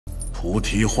菩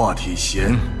提化体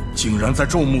涎竟然在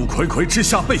众目睽睽之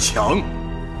下被抢，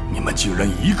你们竟然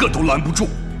一个都拦不住，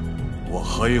我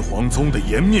黑皇宗的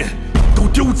颜面都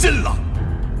丢尽了。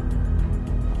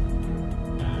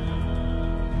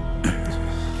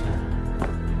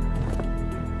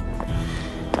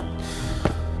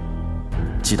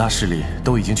几大势力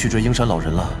都已经去追鹰山老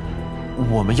人了，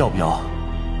我们要不要？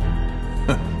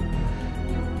哼，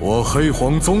我黑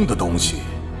皇宗的东西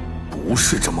不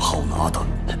是这么好拿的。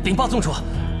禀报宗主，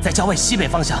在郊外西北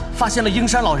方向发现了鹰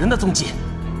山老人的踪迹。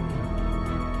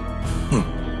哼，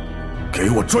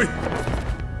给我追！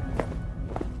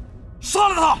杀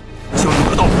了他，就能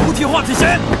得到菩提化体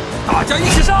涎。大家一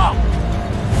起上！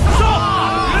上！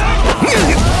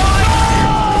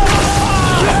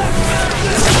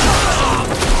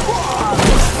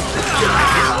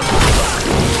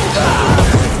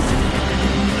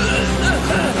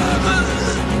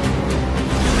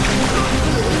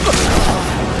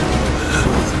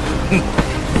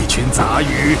一群杂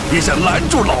鱼也想拦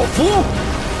住老夫？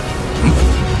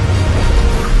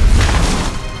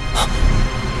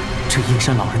这鹰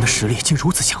山老人的实力竟如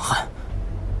此强悍。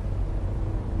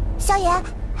萧炎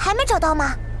还没找到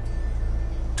吗？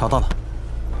找到了，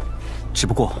只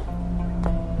不过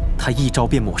他一招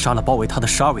便抹杀了包围他的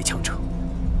12位强者。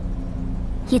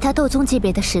以他斗宗级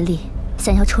别的实力，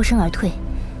想要抽身而退，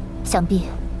想必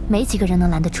没几个人能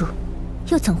拦得住，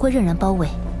又怎会任人包围？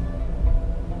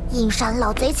鹰山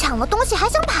老贼抢了东西还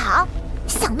想跑，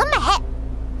想得美！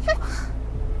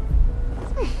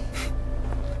哼！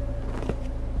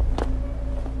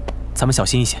咱们小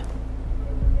心一些，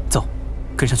走，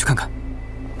跟上去看看。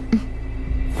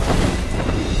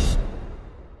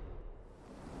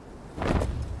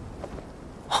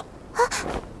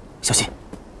小心，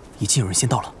已经有人先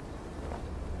到了。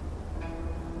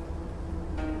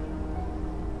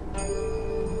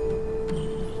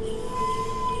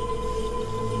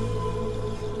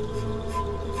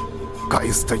该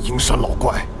死的鹰山老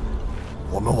怪，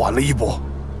我们晚了一步。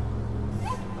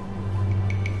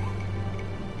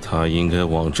他应该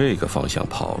往这个方向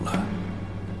跑了。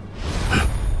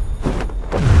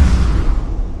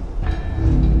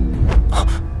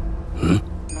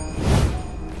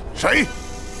谁？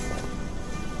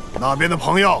那边的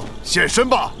朋友现身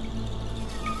吧。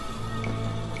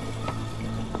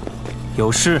有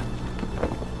事。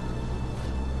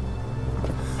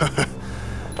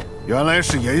原来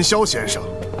是炎萧先生，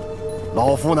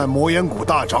老夫乃魔岩谷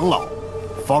大长老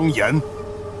方言。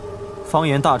方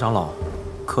言大长老，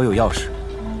可有要事？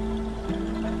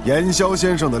炎萧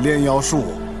先生的炼药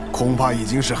术，恐怕已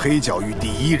经是黑角域第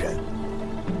一人。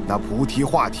那菩提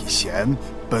化体涎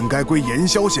本该归炎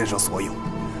萧先生所有，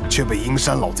却被鹰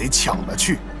山老贼抢了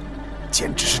去，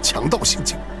简直是强盗行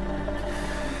径。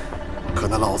可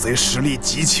那老贼实力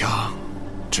极强，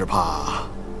只怕……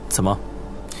怎么？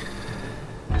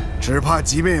只怕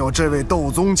即便有这位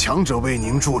斗宗强者为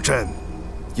您助阵，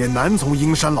也难从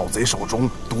鹰山老贼手中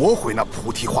夺回那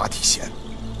菩提化体涎。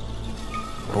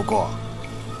不过，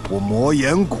我魔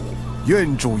岩谷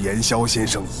愿助炎萧先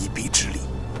生一臂之力。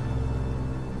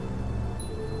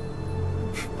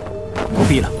不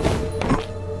必了。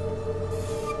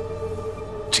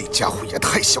这家伙也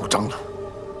太嚣张了。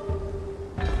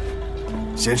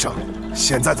先生，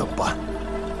现在怎么办？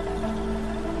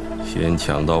先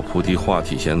抢到菩提化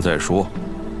体涎再说。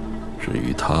至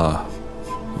于他，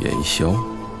炎萧，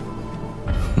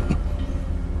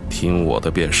听我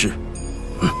的便是。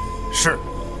是。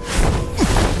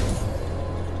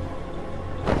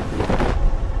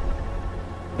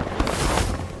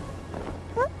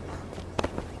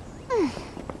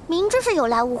明知是有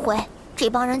来无回，这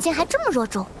帮人竟还这么热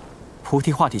衷。菩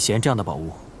提化体涎这样的宝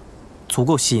物，足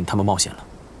够吸引他们冒险了。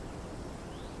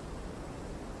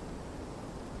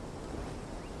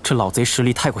这老贼实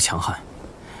力太过强悍，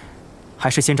还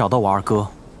是先找到我二哥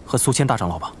和苏谦大长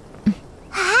老吧。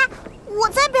啊！我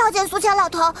才不要见苏谦老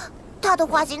头，他的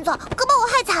花心草可把我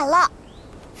害惨了。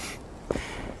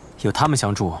有他们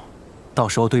相助，到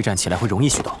时候对战起来会容易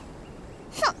许多。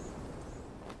哼！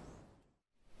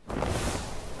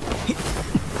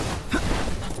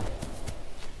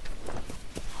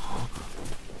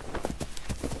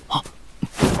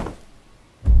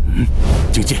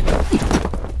静静，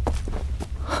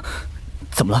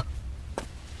怎么了？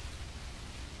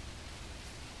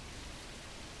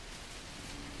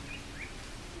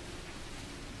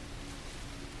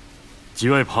几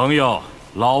位朋友，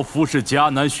老夫是迦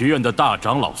南学院的大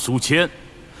长老苏谦，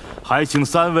还请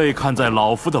3位看在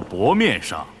老夫的薄面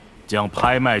上，将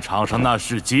拍卖场上那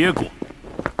事接过。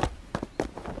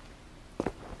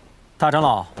大长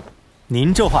老，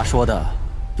您这话说的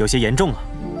有些严重啊。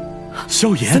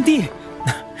萧炎，三弟，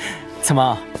怎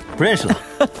么不认识了。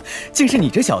竟是你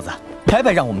这小子，白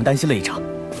白让我们担心了一场。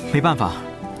没办法，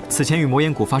此前与魔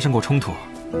岩谷发生过冲突，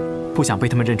不想被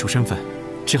他们认出身份，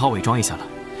只好伪装一下了，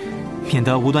免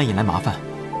得无端引来麻烦。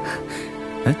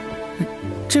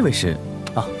这位是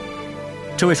啊，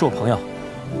这位是我朋友，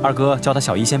二哥叫他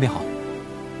小医仙便好。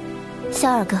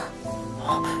小二哥，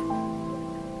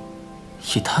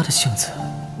以他的性子，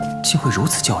竟会如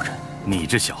此叫人。你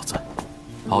这小子，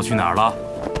跑去哪儿了？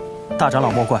大长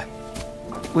老莫怪，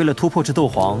为了突破至斗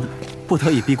皇，不得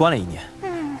已闭关了1年，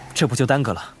这不就耽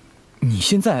搁了？你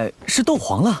现在是斗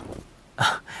皇了？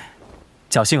啊，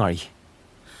侥幸而已。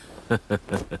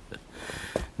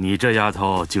你这丫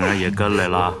头竟然也跟来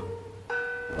了！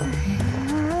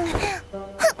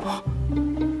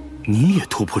你也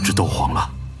突破至斗皇了？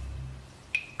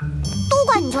都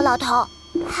怪你这老头，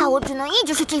害我只能一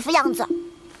直是这副样子。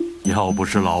要不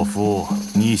是老夫，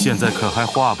你现在可还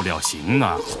化不了形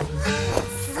呢。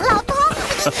死老头！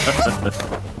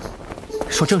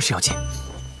说正事要紧。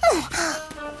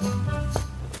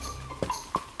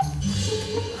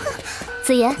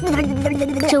子言，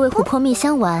这位琥珀蜜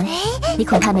香丸，你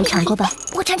恐怕没尝过吧？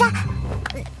我尝尝。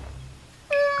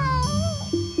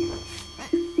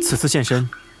此次现身，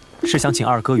是想请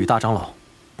二哥与大长老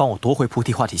帮我夺回菩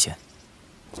提化体涎。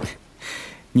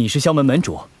你是萧门门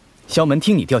主，萧门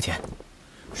听你调遣。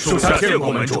属下见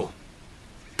过门主。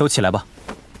都起来吧。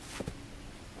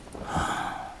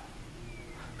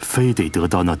非得得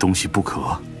到那东西不可。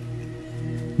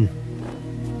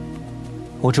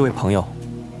我这位朋友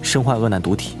身患恶难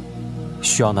毒体，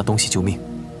需要那东西救命。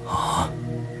啊！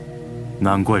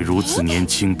难怪如此年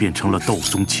轻变成了斗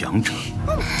宗强者，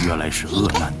原来是恶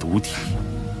难毒体。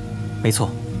没错，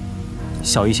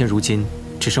小医仙如今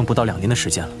只剩不到2年的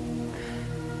时间了。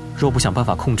若不想办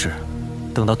法控制，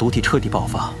等到毒体彻底爆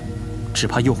发，只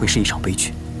怕又会是一场悲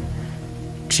剧。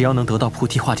只要能得到菩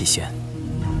提化体涎，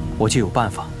我就有办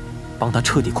法帮他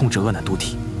彻底控制恶难毒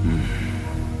体。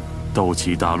斗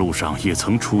气大陆上也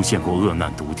曾出现过恶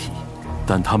难毒体，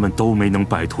但他们都没能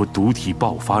摆脱毒体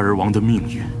爆发而亡的命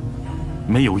运，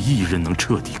没有一人能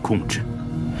彻底控制。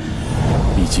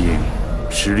毕竟，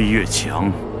实力越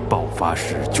强，爆发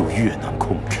时就越难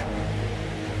控制。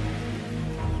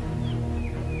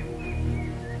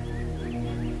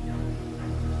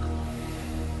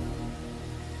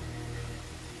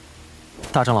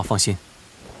大长老放心，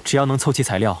只要能凑齐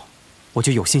材料，我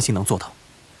就有信心能做到。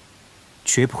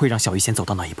绝不会让小医仙走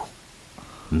到那一步。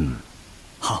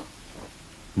好，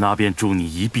那便助你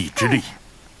一臂之力。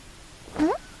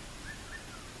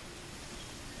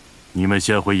你们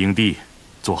先回营地，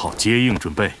做好接应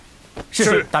准备。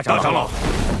是大长老。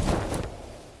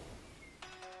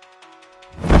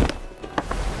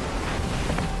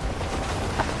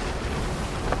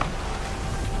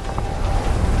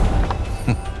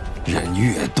人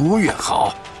越多越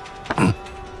好。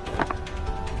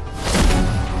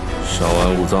稍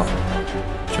安勿躁，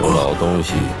这老东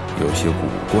西有些古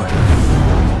怪。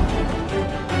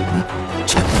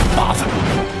这麻烦，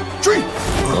追！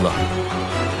等等，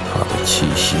他的气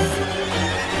息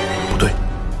不对。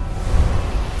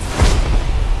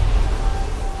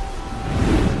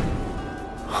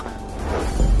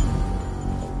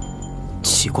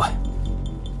奇怪，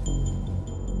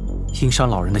鹰山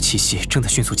老人的气息正在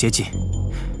迅速接近，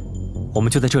我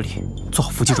们就在这里做好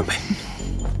伏击准备。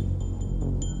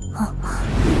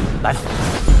来了，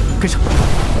跟上。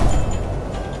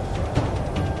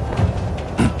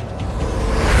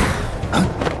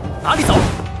哪里走？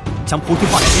将菩提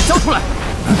化体涎交出来！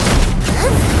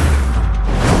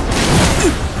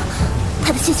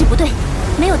他的气息不对，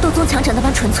没有斗宗强者那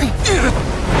般纯粹。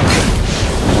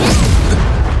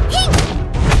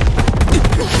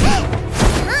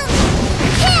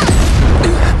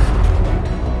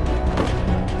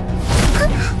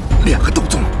2个斗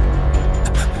宗。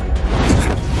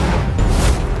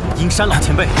鹰山老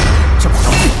前辈，这不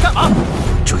着急干嘛？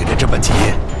追得这么急，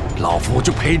老夫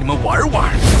就陪你们玩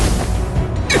玩。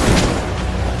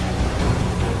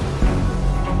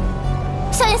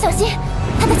萧炎小心，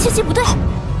他的气息不对。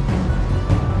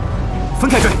分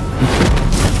开追。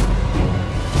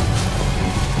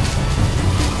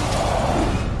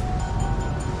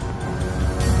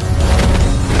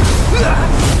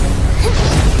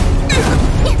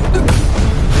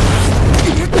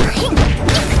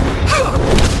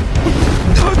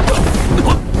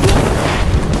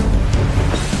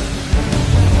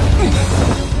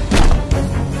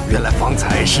原来方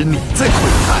才是你在窥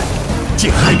探，竟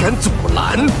还敢阻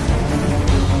拦！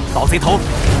老贼头，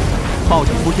抱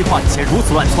着菩提化体涎如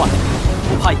此乱窜，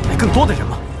不怕引来更多的人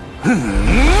吗？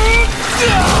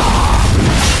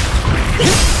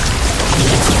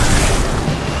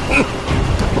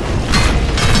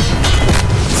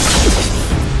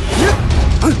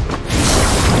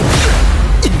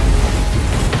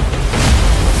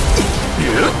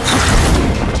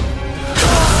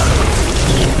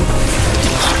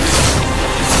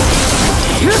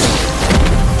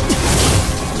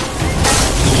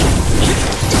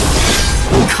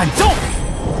探招。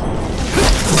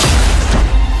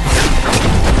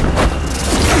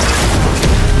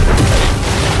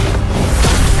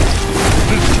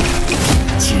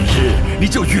今日你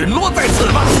就陨落在此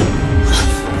吧！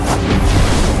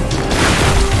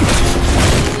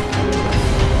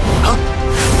啊！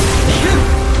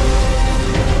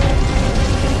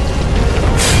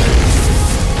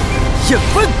燕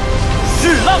分，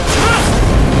日浪池。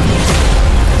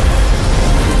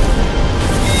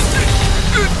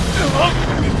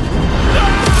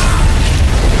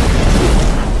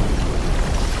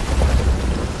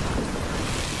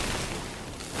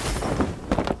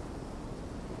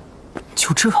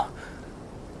 就这，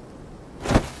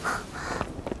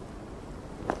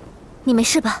你没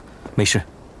事吧？没事。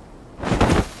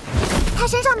他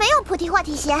身上没有菩提化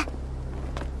体涎。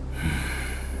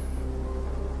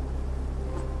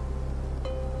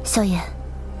萧炎，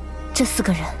这4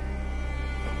个人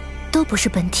都不是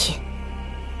本体。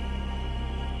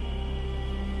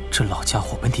 这老家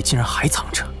伙本体竟然还藏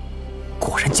着，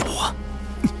果然狡猾。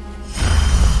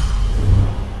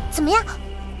怎么样？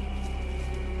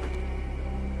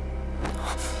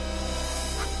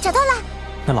找到了。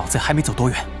那老贼还没走多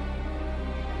远。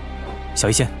小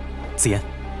医仙、紫妍，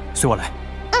随我来。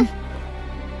嗯。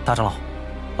大长老，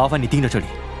劳烦你盯着这里，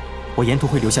我沿途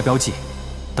会留下标记，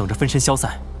等着分身消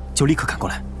散，就立刻赶过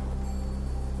来。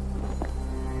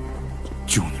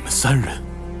就你们3人。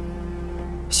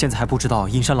 现在还不知道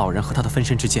阴山老人和他的分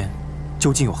身之间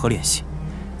究竟有何联系，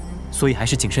所以还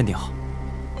是谨慎点好。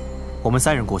我们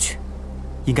3人过去，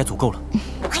应该足够了。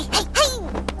嘿嘿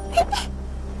嘿！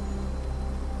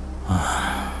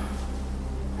啊，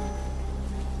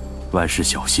万事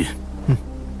小心。嗯。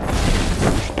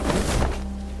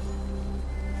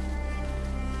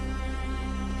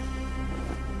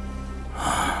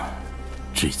啊，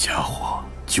这家伙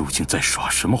究竟在耍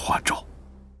什么花招？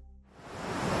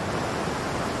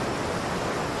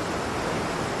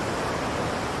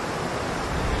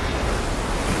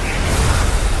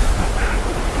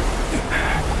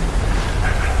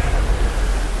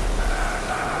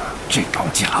 这帮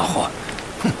家伙，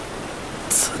哼，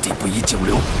此地不宜久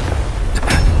留。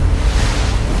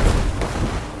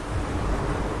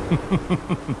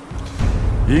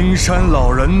阴山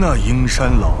老人呐，阴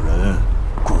山老人，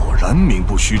果然名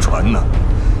不虚传呐！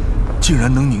竟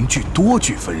然能凝聚多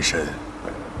具分身，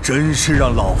真是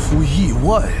让老夫意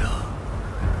外啊！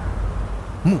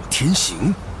穆天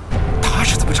行，他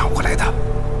是怎么找回来的？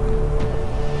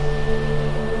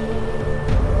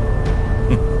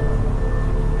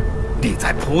 你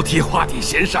在菩提化体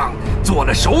涎上做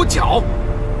了手脚，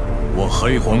我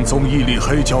黑黄宗屹立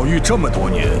黑角域这么多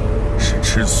年，是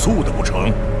吃素的不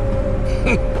成？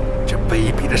哼，这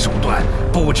卑鄙的手段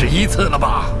不止1次了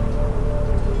吧？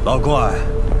老怪，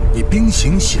你兵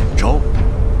行险招，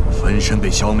分身被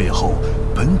消灭后，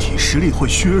本体实力会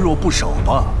削弱不少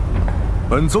吧？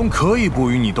本宗可以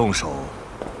不与你动手，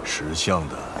识相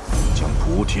的将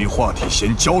菩提化体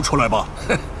涎交出来吧。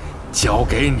哼，交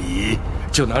给你。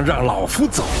 就能让老夫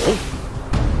走？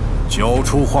交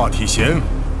出化体涎，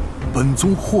本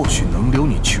宗或许能留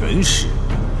你全尸，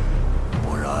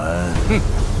不然，哼，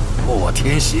莫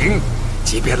天行，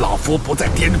即便老夫不在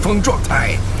巅峰状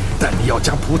态，但你要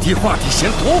将菩提化体涎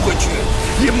夺回去，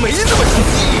也没那么容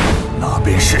易。那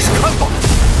便试试看吧。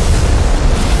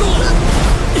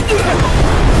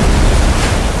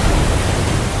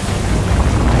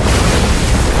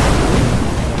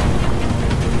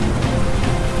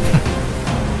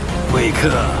贵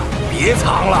客，别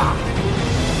藏了！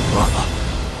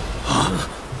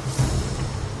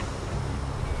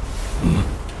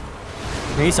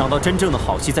没想到真正的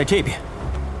好戏在这边，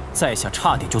在下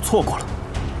差点就错过了。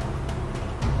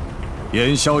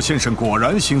燕萧先生果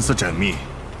然心思缜密，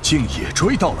竟也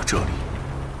追到了这里。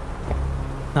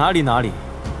哪里，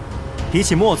比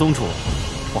起莫宗主，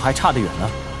我还差得远呢。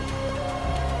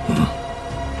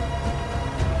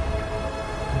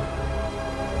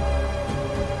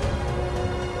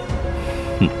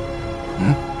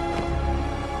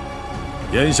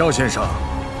燕萧先生，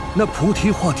那菩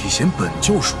提化体涎本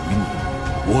就属于你，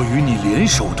我与你联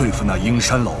手对付那阴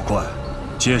山老怪，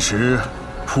届时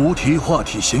菩提化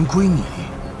体涎归你，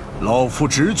老夫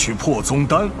只取破宗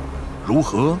丹，如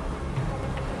何？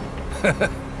呵呵，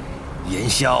燕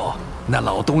萧，那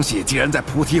老东西既然在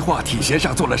菩提化体涎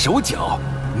上做了手脚，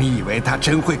你以为他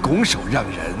真会拱手让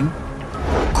人？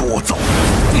给我走！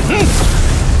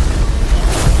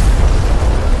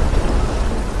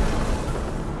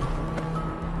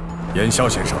燕萧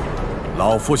先生，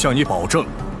老夫向你保证，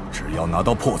只要拿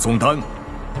到破宗丹，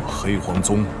我黑黄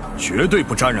宗绝对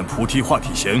不沾染菩提化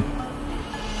体涎。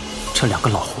这2个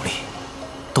老狐狸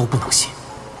都不能信。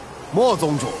莫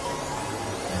宗主，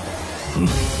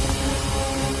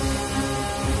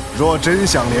若真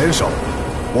想联手，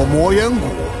我魔岩谷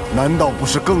难道不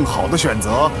是更好的选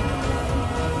择？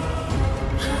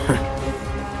哼！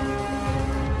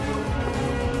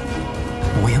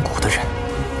魔岩谷的人，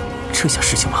这下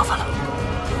事情麻烦了。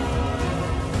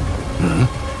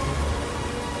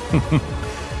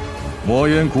魔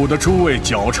岩谷的诸位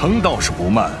脚程倒是不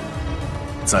慢，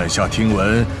在下听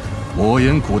闻，魔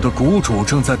岩谷的谷主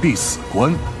正在闭死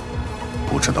关，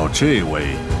不知道这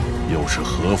位又是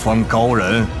何方高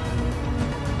人？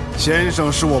先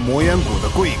生是我魔岩谷的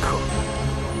贵客，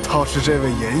倒是这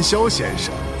位炎萧先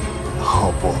生，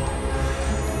哦不，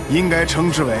应该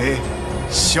称之为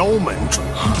萧门主。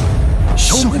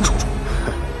萧门主，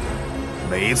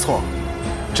没错，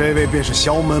这位便是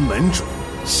萧门门主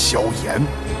萧炎，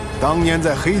当年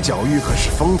在黑角域可是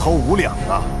风头无两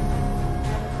啊。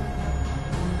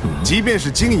即便是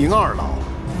金银二老，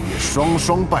也双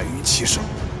双败于其手。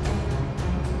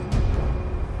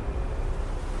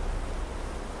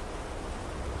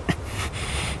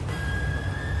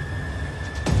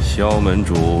萧门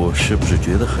主是不是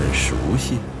觉得很熟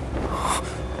悉？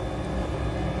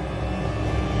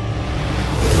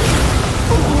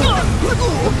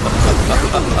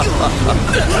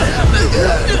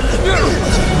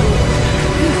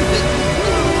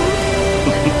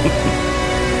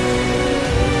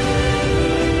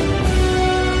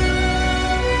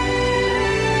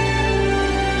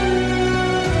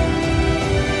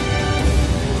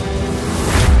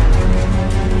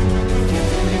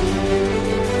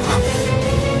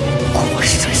果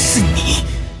然是你！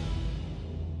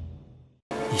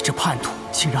你这叛徒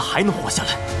竟然还能活下来！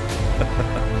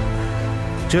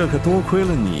这可多亏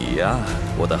了你呀，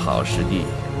我的好师弟。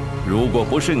如果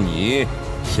不是你，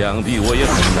想必我也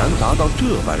很难达到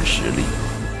这般实力。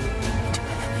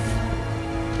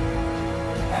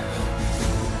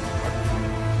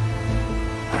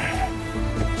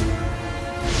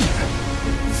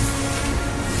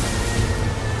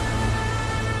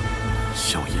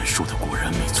萧炎说的果然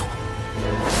没错。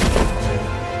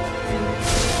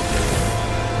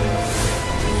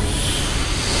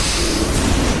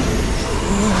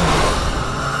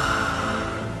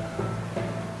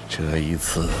这一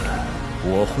次，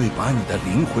我会把你的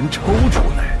灵魂抽出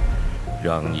来，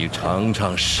让你尝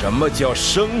尝什么叫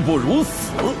生不如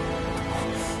死。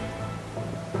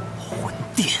混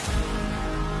殿！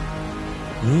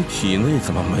你体内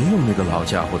怎么没有那个老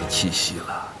家伙的气息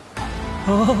了？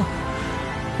啊，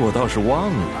我倒是忘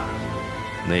了，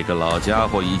那个老家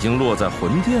伙已经落在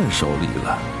魂殿手里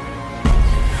了。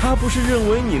他不是认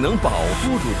为你能保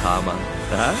护住他吗？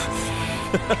啊？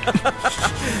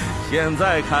现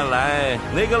在看来，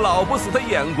那个老不死的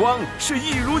眼光是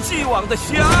一如既往的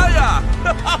瞎呀！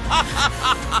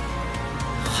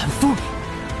韩风，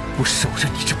我手刃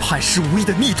你这叛师无义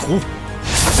的逆徒！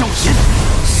萧炎，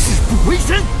誓不为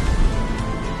人！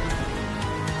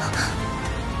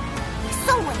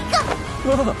送我一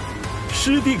个！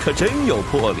师弟可真有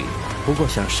魄力，不过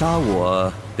想杀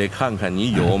我，得看看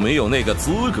你有没有那个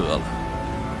资格了。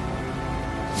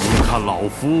你看老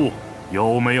夫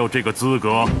有没有这个资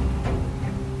格？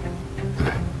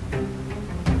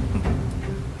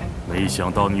没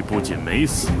想到你不仅没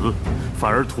死，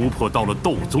反而突破到了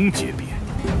斗宗级别。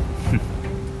哼，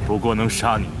不过能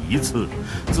杀你一次，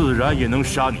自然也能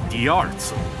杀你第二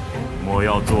次。莫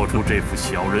要做出这副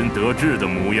小人得志的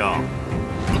模样。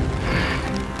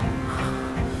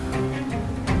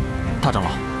大长老，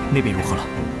那边如何了？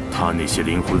他那些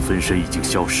灵魂分身已经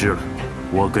消失了，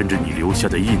我跟着你留下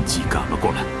的印记赶了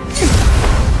过来。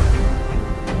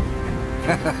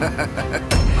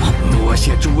多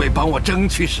谢诸位帮我争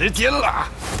取时间了。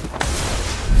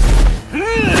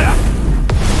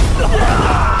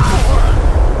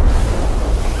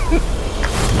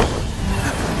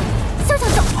萧教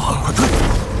授，快退！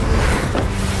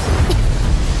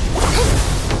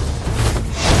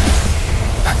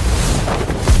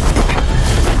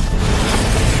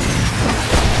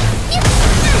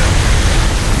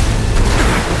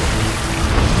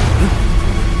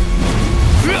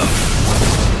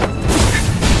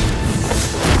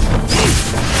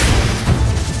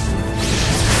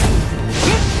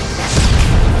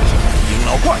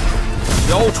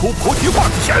消除菩提化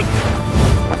体涎。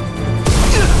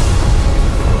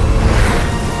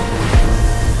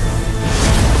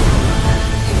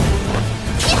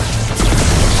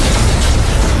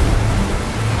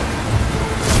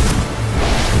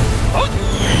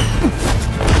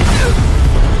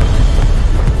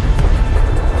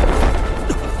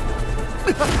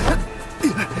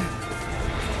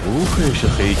不愧是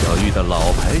黑角域的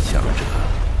老牌强者，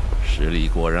实力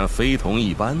果然非同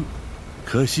一般。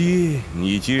可惜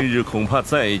你今日恐怕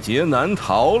在劫难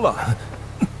逃了。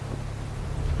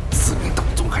4名斗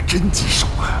宗还真棘手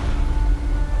啊！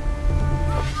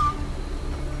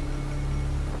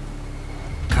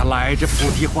看来这菩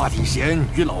提化体涎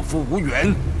与老夫无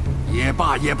缘，也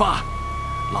罢也罢，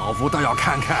老夫倒要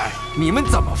看看你们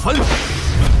怎么分。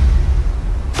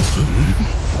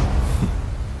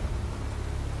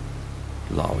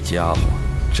老家伙，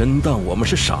真当我们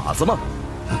是傻子吗？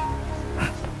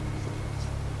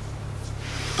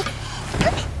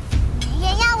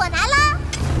炎亚，我来啦！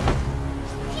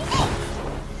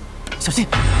小心！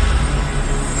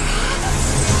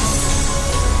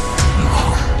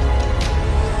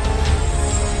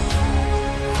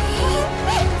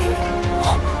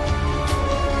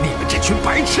你们这群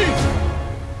白痴！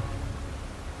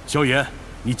萧炎，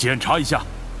你检查一下。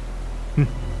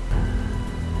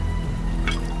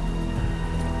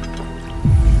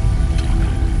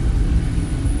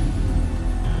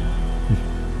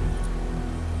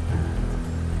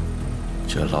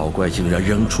这老怪竟然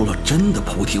扔出了真的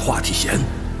菩提化体涎，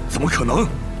怎么可能？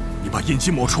你把印记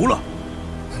抹除了？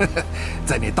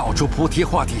在你道出菩提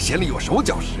化体涎里有手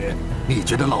脚时，你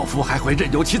觉得老夫还会任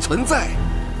由其存在？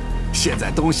现在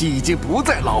东西已经不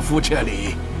在老夫这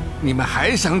里，你们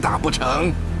还想打不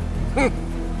成？哼！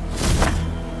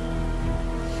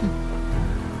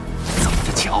这么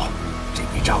着巧，这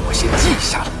一仗我先记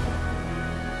下了。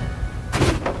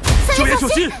萧炎，小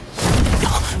心！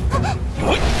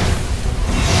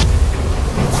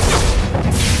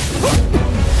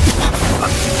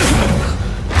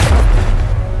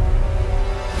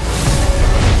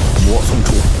莫宗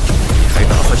主，你还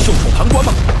打算袖手旁观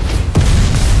吗？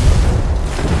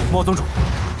莫宗主，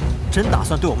真打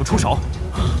算对我们出手？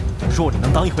若你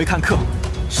能当一回看客，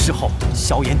事后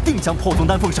萧炎定将破宗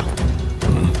丹奉上。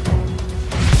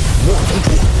莫宗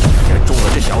主，竟然中了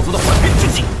这小子的缓兵之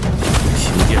计，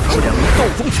凭借他们2名斗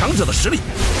宗强者的实力，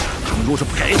他们若是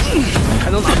不给，你还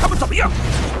能拿他们怎么样？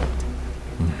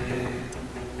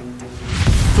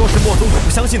若是莫宗主不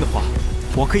相信的话，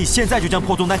我可以现在就将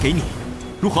破宗丹给你，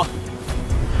如何？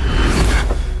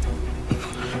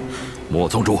莫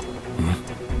宗主，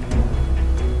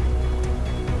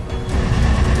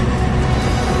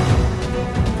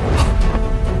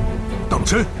当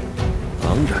真？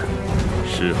当然，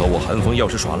事后我韩风要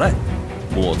是耍赖，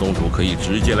莫宗主可以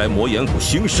直接来魔岩谷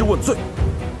兴师问罪。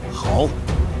好，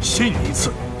信你一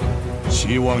次，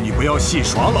希望你不要戏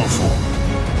耍老夫，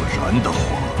不然的话。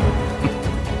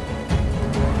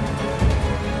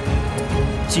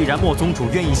既然莫宗主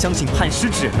愿意相信叛师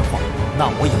之人的话，那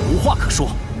我也无话可说。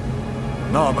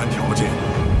那般条件，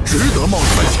值得冒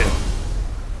这番险。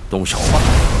动手吧，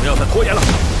不要再拖延了。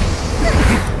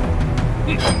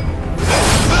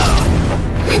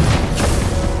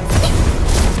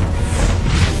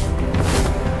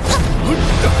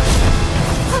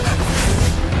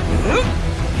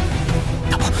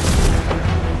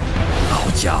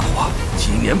老家伙，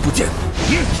几年不见，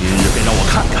今日便让我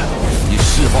看看你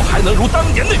是否还能如当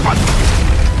年那般。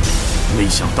没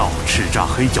想到叱咤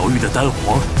黑角域的丹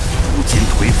皇，如今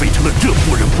颓废成了这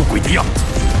不人不鬼的样子。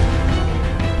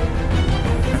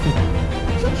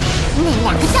那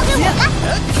2个交给我吧。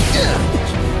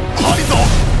哪里走？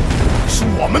是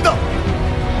我们的。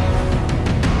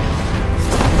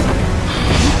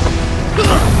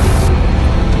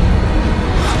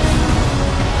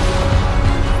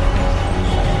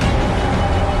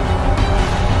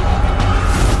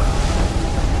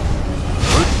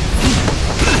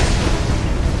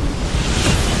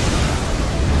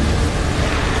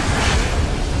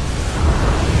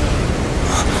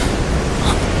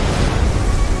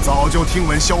早就听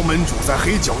闻萧门主在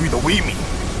黑角域的威名，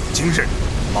今日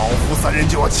老夫3人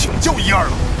就要请教一二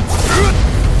了。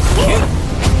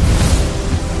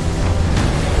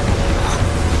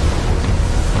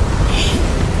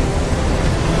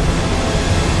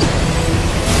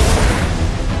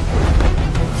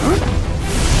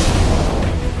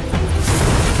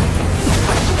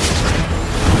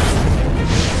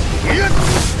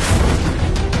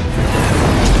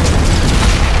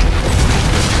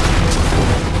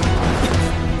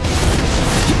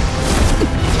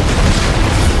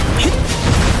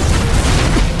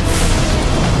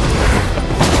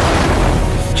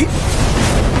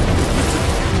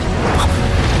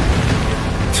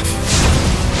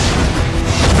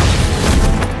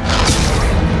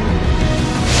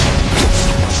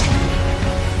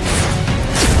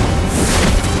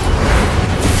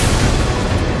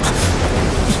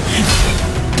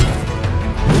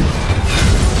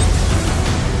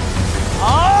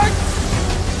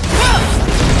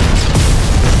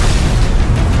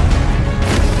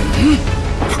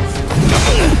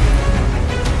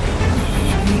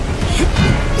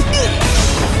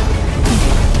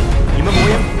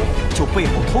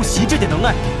习这点能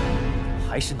耐，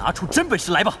还是拿出真本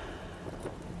事来吧。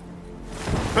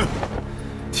哼，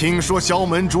听说萧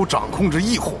门主掌控着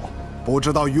异火，不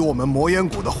知道与我们魔岩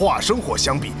谷的化生火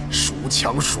相比，孰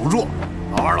强孰弱？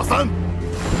老二、老三。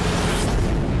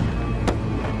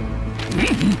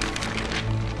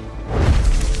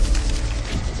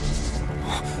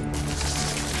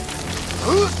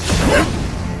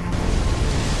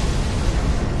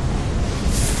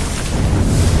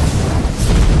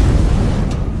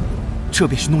这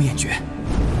便是怒焰诀，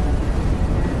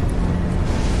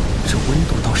这温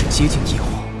度倒是接近异火，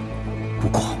不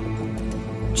过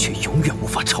却永远无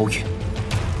法超越。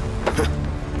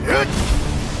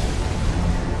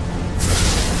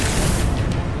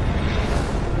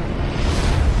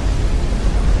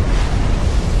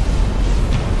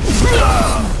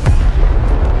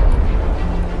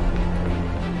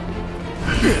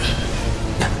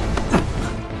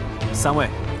三位，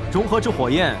融合之火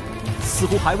焰似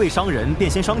乎还未伤人，便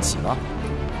先伤己了。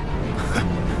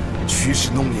驱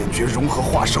使弄眼诀融合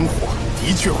化生火，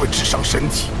的确会致伤身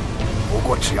体。不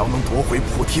过只要能夺回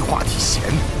菩提化体涎，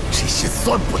这些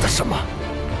算不得什么。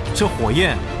这火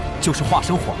焰就是化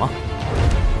生火吗？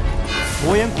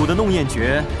魔岩谷的弄焰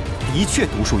诀的确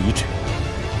独树一帜，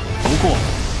不过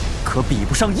可比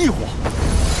不上异火。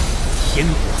天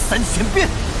火三玄变。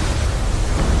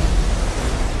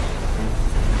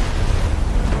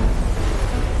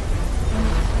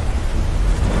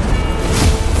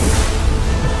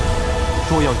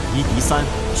若要以一敌三，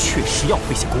确实要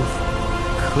费些功夫。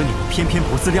可你们偏偏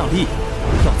不自量力，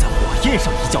要在火焰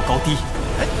上一较高低。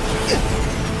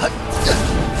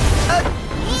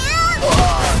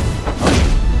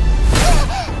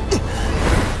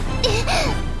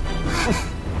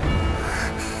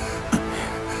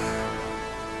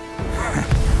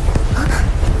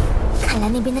看来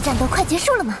那边的战斗快结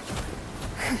束了嘛。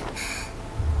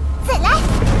再来。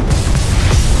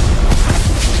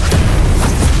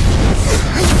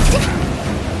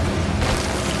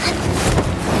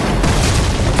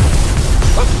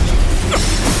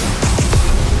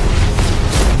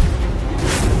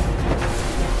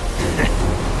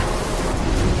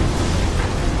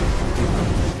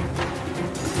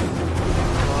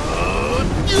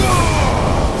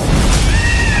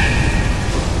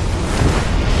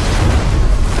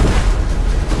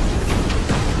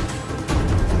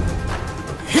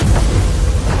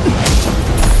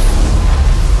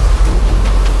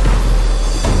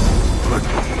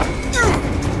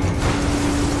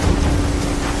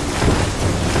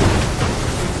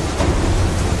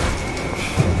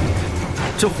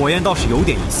这火焰倒是有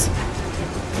点意思，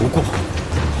不过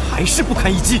还是不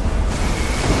堪一击。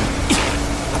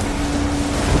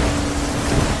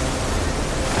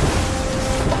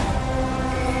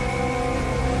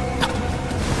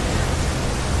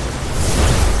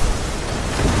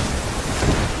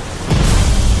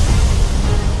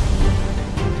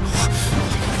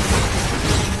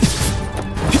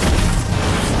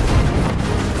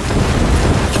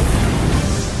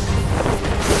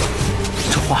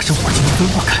化生火竟能分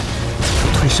化开，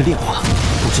若吞噬炼化，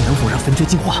不知能否让焚诀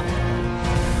净化。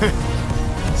哼，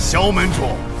萧门主，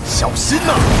小心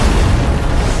呐！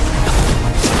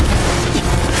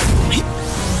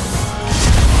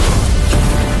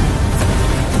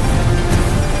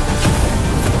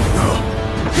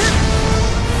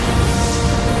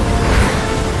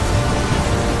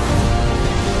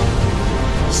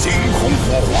星空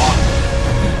火花。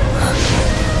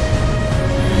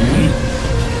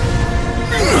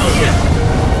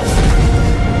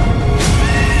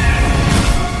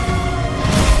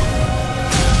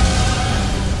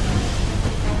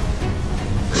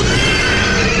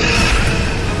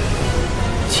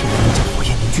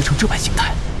这般形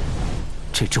态，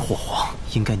这只火皇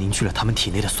应该凝聚了他们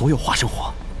体内的所有化生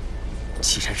火。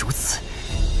既然如此，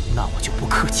那我就不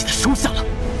客气的收下了。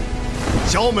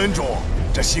萧门主，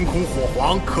这星空火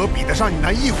皇可比得上你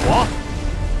那异火？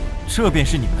这便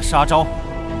是你们的杀招。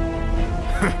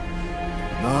哼，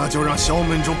那就让萧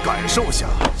门主感受下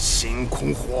星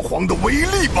空火皇的威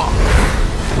力吧。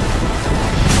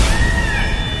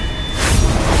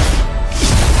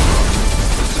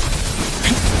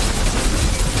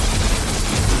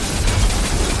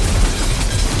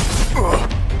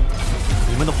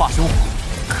你们的化生火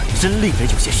可真令人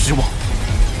有些失望。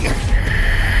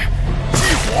激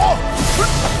火！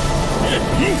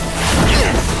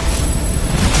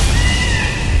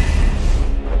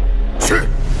去！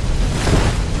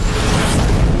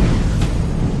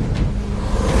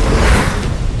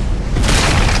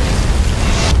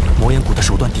魔岩谷的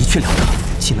手段的确了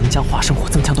得，岂能将化生火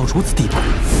增强到如此地步？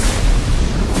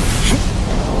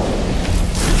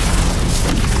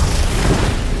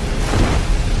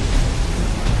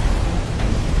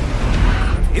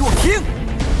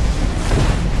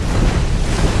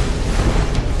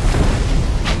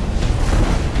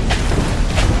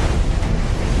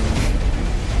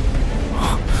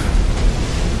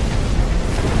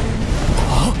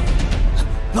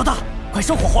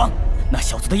生火皇，那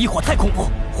小子的异火太恐怖，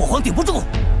火皇顶不住。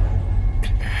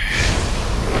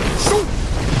收！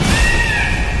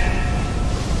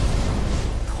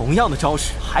同样的招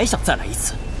式还想再来一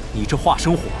次？你这化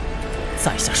生火，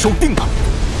在下收定了。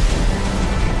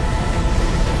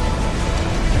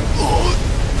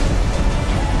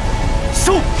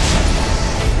收！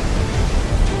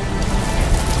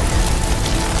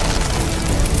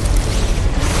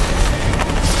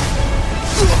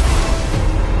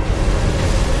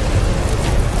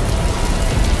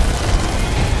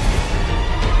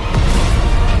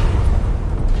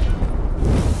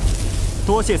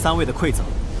多谢三位的馈赠，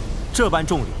这般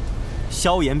重礼，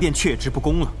萧炎便却之不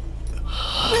恭了。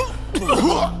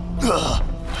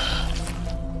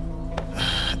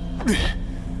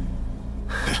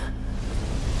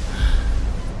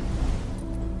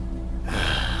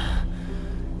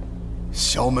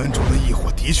萧门主的异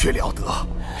火的确了得，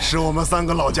使我们3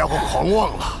个老家伙狂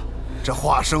妄了。这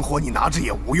化生火你拿着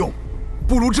也无用，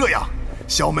不如这样，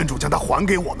萧门主将它还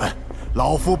给我们，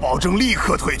老夫保证立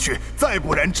刻退去，再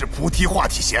不燃指菩提化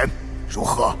体涎，如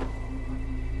何？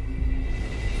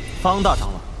方大长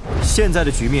老，现在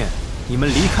的局面，你们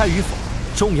离开与否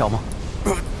重要吗？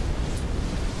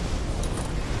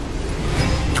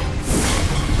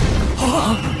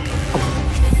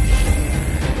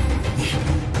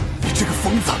你这个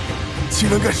疯子，竟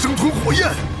然敢生吞火焰！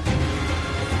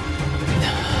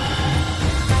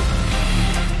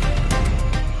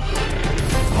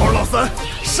二老三，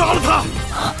杀了他！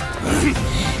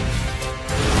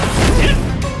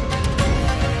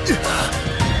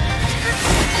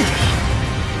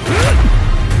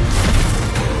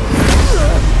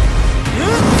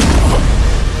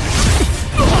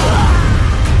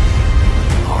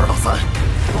二老三，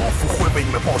老夫会为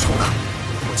你们报仇的！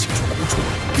我清楚苦楚，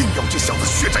定要这小子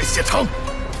血债血偿，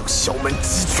要萧门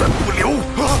鸡犬不留！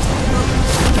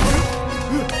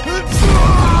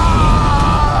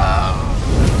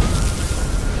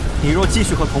你若继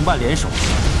续和同伴联手，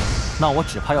那我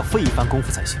只怕要费一番功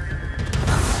夫才行。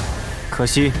可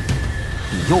惜，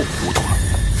你又糊涂了。